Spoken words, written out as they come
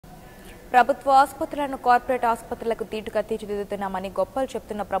ప్రభుత్వ ఆసుపత్రులను కార్పొరేట్ ఆసుపత్రులకు తీటుగా తీర్చిదిద్దుతున్నామని గొప్పలు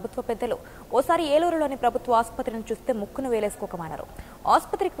చెప్తున్న ప్రభుత్వ పెద్దలు ఓసారి ఏలూరులోని ప్రభుత్వ ఆసుపత్రిని చూస్తే ముక్కును వేలేసుకోకమానారు.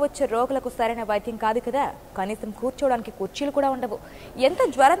 ఆసుపత్రికి వచ్చే రోగులకు సరైన వైద్యం కాదు కదా, కనీసం కూర్చోవడానికి కుర్చీలు కూడా ఉండవు. ఎంత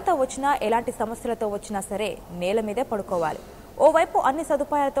జ్వరంతో వచ్చినా ఎలాంటి సమస్యలతో వచ్చినా సరే నేల మీదే పడుకోవాలి. ఓవైపు అన్ని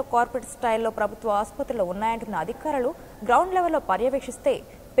సదుపాయాలతో కార్పొరేట్ స్టైల్లో ప్రభుత్వ ఆసుపత్రులు ఉన్నాయంటున్న అధికారులు గ్రౌండ్ లెవెల్లో పర్యవేక్షిస్తే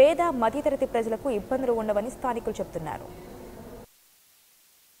పేద మధ్యతరగతి ప్రజలకు ఇబ్బందులు ఉండవని స్థానికులు చెబుతున్నారు.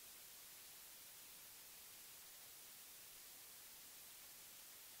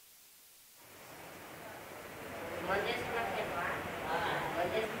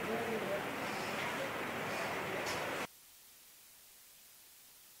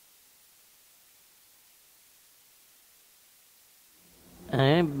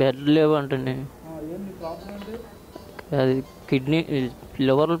 బెడ్ లేవు అంటండి. అది కిడ్నీ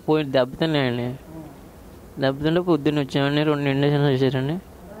లివర్లు పోయి దెబ్బతిన్నాయండి. దెబ్బతింటే పొద్దున్న వచ్చామండి, 2 ఇంజక్షన్లు వేసారండి.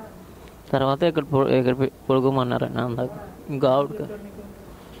 తర్వాత ఇక్కడ పడుకోమన్నారండి. అందాక ఇంకా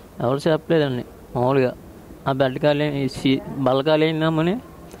ఎవరు చెప్పలేదండి. మామూలుగా ఆ బెడ్ ఖాళీ బల్ల ఖాళీ అయిందామని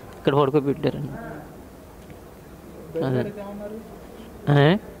ఇక్కడ పడుకోబెట్టారండి. అదే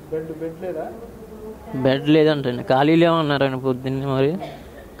బెడ్ లేదంటండి, ఖాళీ లేవన్నారండి పొద్దున్నే. మరి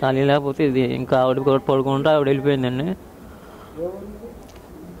ఖాళీ లేకపోతే ఇది ఇంకా ఆవిడ పడుకుంటే ఆవిడ వెళ్ళిపోయిందండి.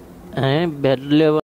 బెడ్ లేవు.